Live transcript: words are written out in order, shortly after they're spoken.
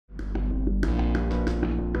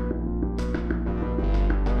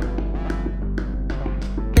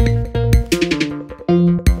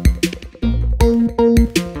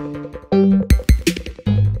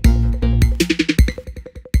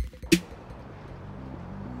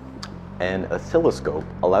An oscilloscope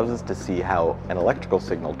allows us to see how an electrical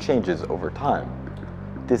signal changes over time.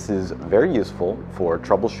 This is very useful for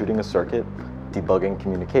troubleshooting a circuit, debugging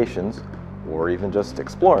communications, or even just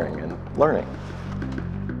exploring and learning.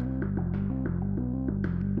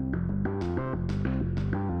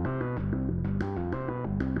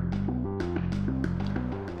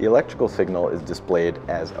 The electrical signal is displayed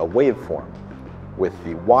as a waveform, with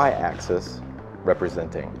the y-axis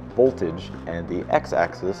representing voltage and the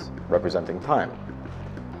x-axis representing time.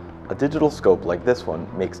 A digital scope like this one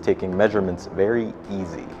makes taking measurements very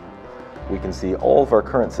easy. We can see all of our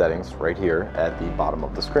current settings right here at the bottom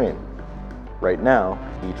of the screen. Right now,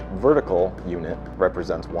 each vertical unit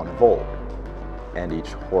represents 1 volt, and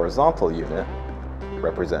each horizontal unit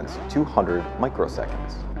represents 200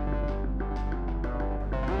 microseconds.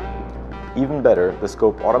 Even better, the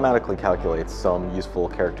scope automatically calculates some useful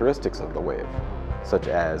characteristics of the wave, such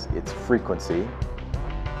as its frequency,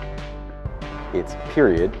 its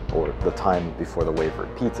period, or the time before the wave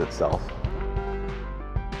repeats itself,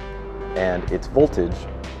 and its voltage,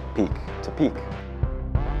 peak to peak.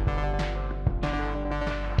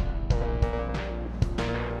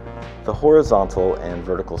 The horizontal and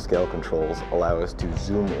vertical scale controls allow us to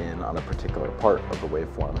zoom in on a particular part of the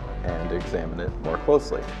waveform and examine it more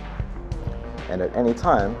closely. And at any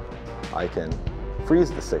time, I can freeze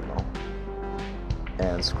the signal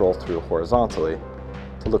and scroll through horizontally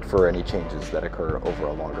to look for any changes that occur over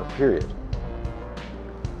a longer period.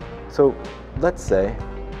 So let's say,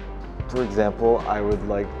 for example, I would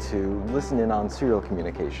like to listen in on serial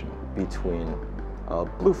communication between a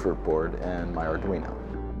Bluefruit board and my Arduino.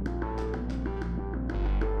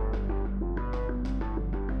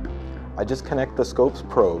 I just connect the scope's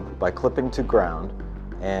probe by clipping to ground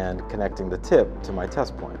and connecting the tip to my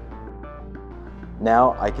test point.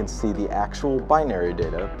 Now I can see the actual binary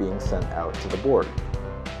data being sent out to the board.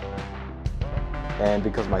 And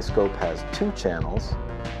because my scope has 2 channels,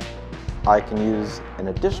 I can use an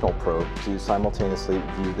additional probe to simultaneously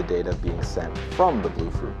view the data being sent from the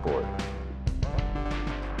Bluefruit board.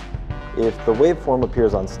 If the waveform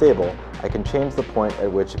appears unstable, I can change the point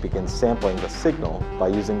at which it begins sampling the signal by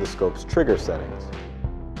using the scope's trigger settings.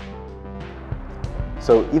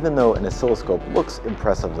 So even though an oscilloscope looks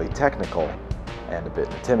impressively technical and a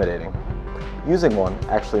bit intimidating, using one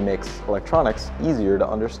actually makes electronics easier to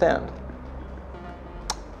understand.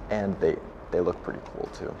 And they look pretty cool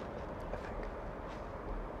too.